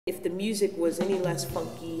If the music was any less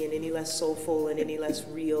funky and any less soulful and any less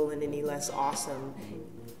real and any less awesome,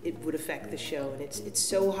 it would affect the show. And it's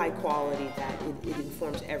so high quality that it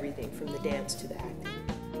informs everything from the dance to the acting.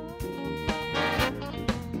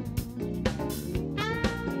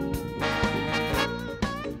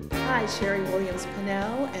 Hi, Sherry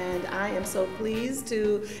Williams-Pennell, and I am so pleased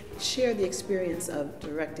to share the experience of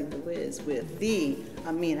directing The WIZ with the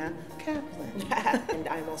Amina Kaplan. And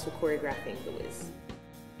I'm also choreographing The WIZ.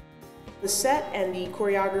 The set and the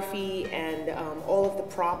choreography and all of the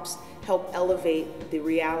props help elevate the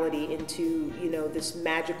reality into, this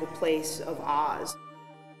magical place of Oz.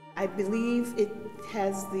 I believe it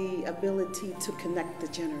has the ability to connect the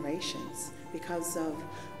generations because of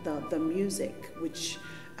the music, which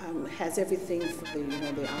has everything from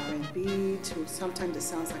the R&B to sometimes it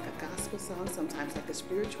sounds like a gospel song, sometimes like a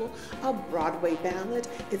spiritual, a Broadway ballad.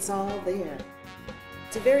 It's all there.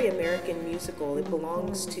 It's a very American musical. It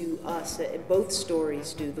belongs to us. Both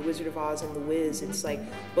stories do, The Wizard of Oz and The WIZ. It's like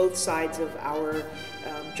both sides of our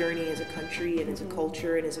journey as a country and as a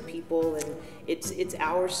culture and as a people, and it's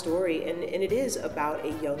our story, and it is about a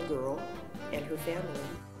young girl and her family.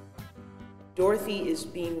 Dorothy is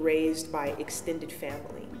being raised by extended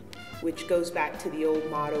family, which goes back to the old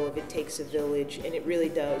motto of it takes a village, and it really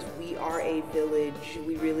does. We are a village,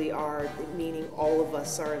 we really are, meaning all of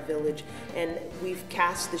us are a village, and we've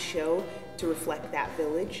cast the show to reflect that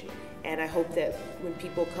village, and I hope that when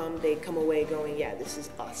people come, they come away going, yeah, this is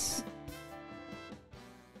us.